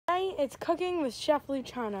It's Cooking with Chef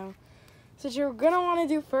Luciano. So what you're going to want to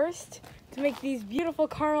do first to make these beautiful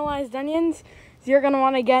caramelized onions is you're going to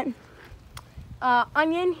want to get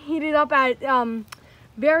onion heated up at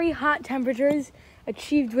very hot temperatures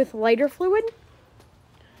achieved with lighter fluid.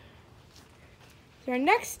 Your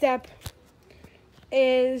next step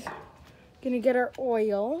is going to get our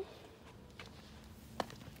oil.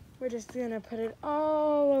 We're just going to put it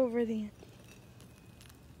all over the end.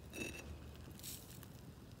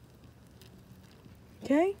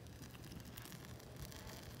 Okay?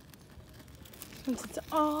 Once it's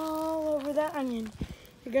all over that onion,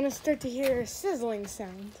 you're going to start to hear a sizzling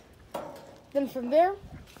sound. Then from there,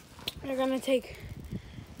 you're going to take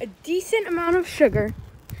a decent amount of sugar.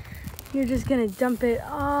 You're just going to dump it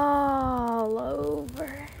all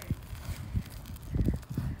over.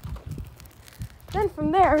 Then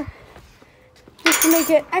from there, just to make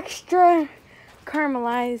it extra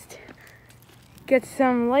caramelized, get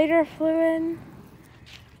some lighter fluid,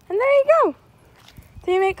 and there you go.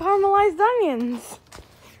 So you make caramelized onions.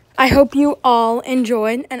 I hope you all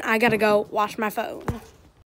enjoyed, and I gotta go wash my phone.